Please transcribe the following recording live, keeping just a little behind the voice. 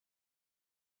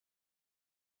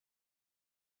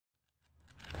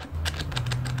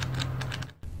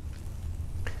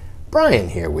Brian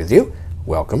here with you.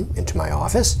 Welcome into my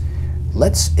office.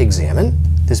 Let's examine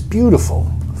this beautiful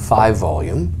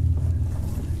 5-volume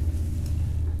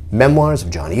Memoirs of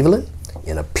John Evelyn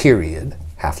in a period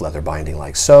half-leather binding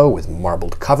like so, with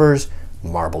marbled covers,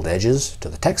 marbled edges to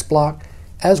the text block,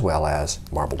 as well as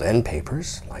marbled end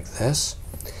papers like this.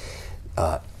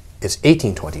 It's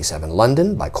 1827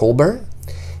 London by Colburn.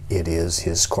 It is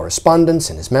his correspondence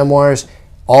and his memoirs.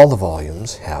 All the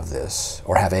volumes have this,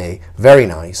 or have a very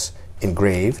nice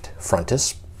engraved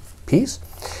frontis piece.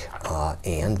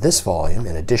 And this volume,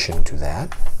 in addition to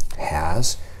that,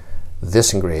 has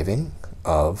this engraving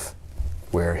of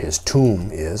where his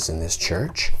tomb is in this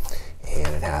church.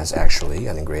 And it has actually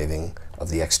an engraving of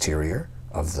the exterior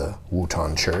of the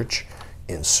Wootton Church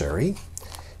in Surrey.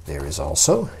 There is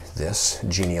also this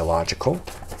genealogical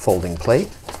folding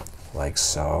plate, like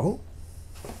so.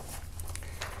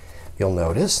 You'll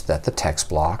notice that the text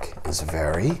block is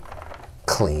very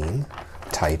clean,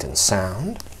 tight, and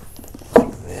sound,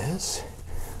 like this.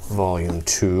 Volume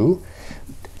 2.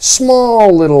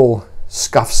 Small little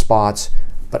scuff spots,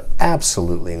 but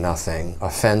absolutely nothing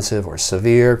offensive or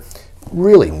severe.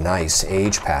 Really nice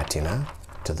age patina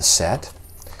to the set.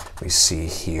 We see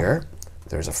here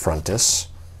there's a frontis,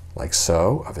 like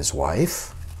so, of his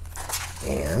wife.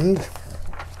 And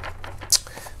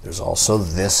there's also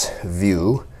this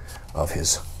view of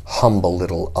his humble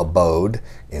little abode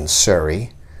in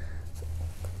Surrey.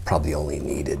 Probably only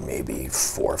needed maybe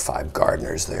 4 or 5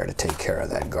 gardeners there to take care of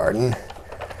that garden.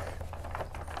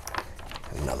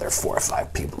 Another 4 or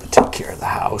 5 people to take care of the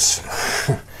house.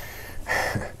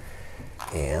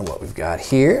 And what we've got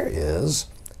here is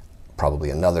probably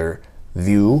another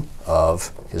view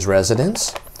of his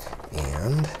residence.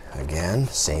 And again,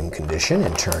 same condition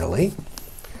internally.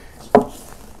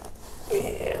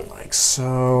 And like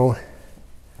so.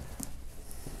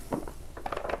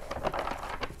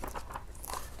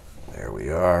 There we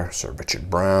are, Sir Richard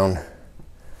Brown.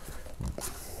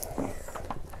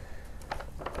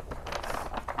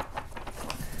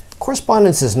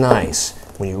 Correspondence is nice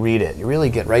when you read it. You really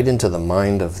get right into the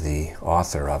mind of the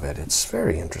author of it. It's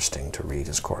very interesting to read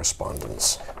his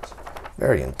correspondence.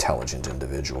 Very intelligent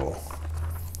individual.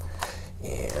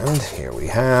 And here we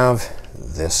have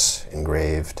this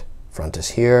engraved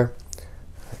frontis here.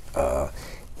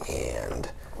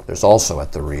 And there's also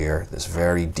at the rear this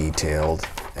very detailed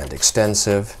and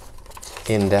extensive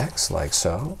index, like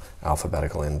so.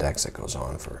 Alphabetical index that goes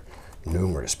on for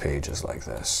numerous pages like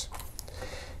this.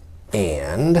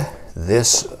 And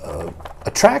this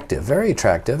attractive, very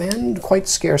attractive, and quite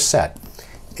scarce set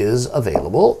is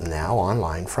available now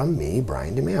online from me,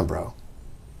 Brian DeMambro.